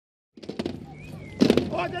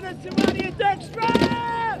We are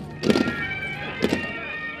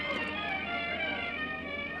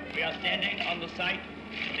standing on the site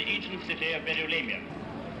of the ancient city of Verulamium,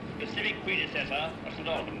 the civic predecessor of St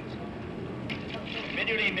Albans.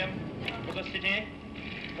 Verulamium was a city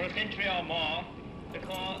for a century or more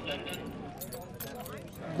before London.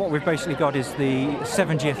 What we've basically got is the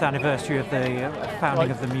 70th anniversary of the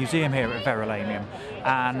founding of the museum here at Verulamium,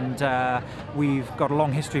 and we've got a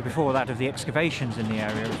long history before that of the excavations in the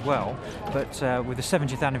area as well, but with the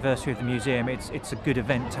 70th anniversary of the museum it's a good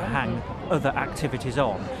event to hang other activities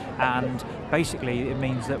on, and basically it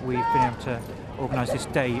means that we've been able to organise this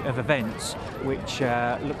day of events which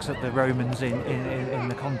looks at the Romans in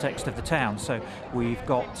the context of the town. So we've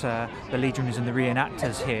got the legionaries and the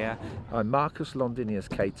re-enactors here. I'm Marcus Londinius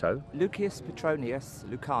Cato. Lucius Petronius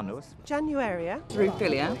Lucanus. Januaria.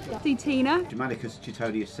 Rufilia. Titina. Germanicus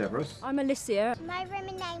Titonius Severus. I'm Alicia. My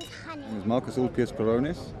Roman name's Honey. I'm Marcus Ulpius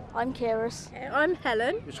Peronis. I'm Kyrus. I'm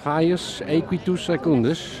Helen. Gaius Equitus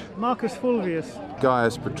Secundus. Marcus Fulvius.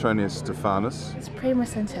 Gaius Petronius Stephanus. It's Prima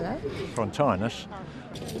Centilla. Frontinus.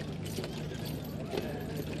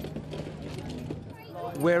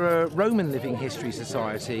 We're a Roman Living History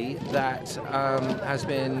Society that has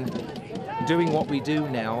been doing what we do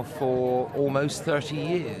now for almost 30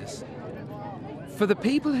 years. For the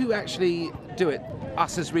people who actually do it,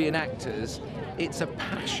 us as reenactors, it's a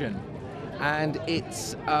passion, and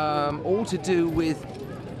it's all to do with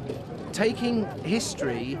taking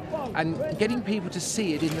history and getting people to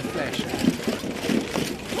see it in the flesh.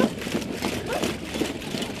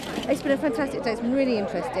 It's been a fantastic day, it's been really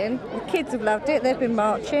interesting. The kids have loved it, they've been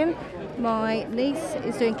marching. My niece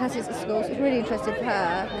is doing classics at school, so it's really interesting for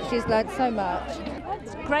her. She's learned so much.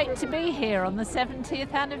 It's great to be here on the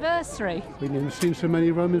 70th anniversary. We've never seen so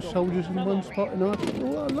many Roman soldiers in one spot in our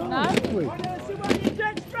lives, have we?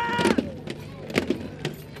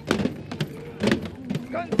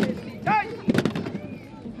 Contest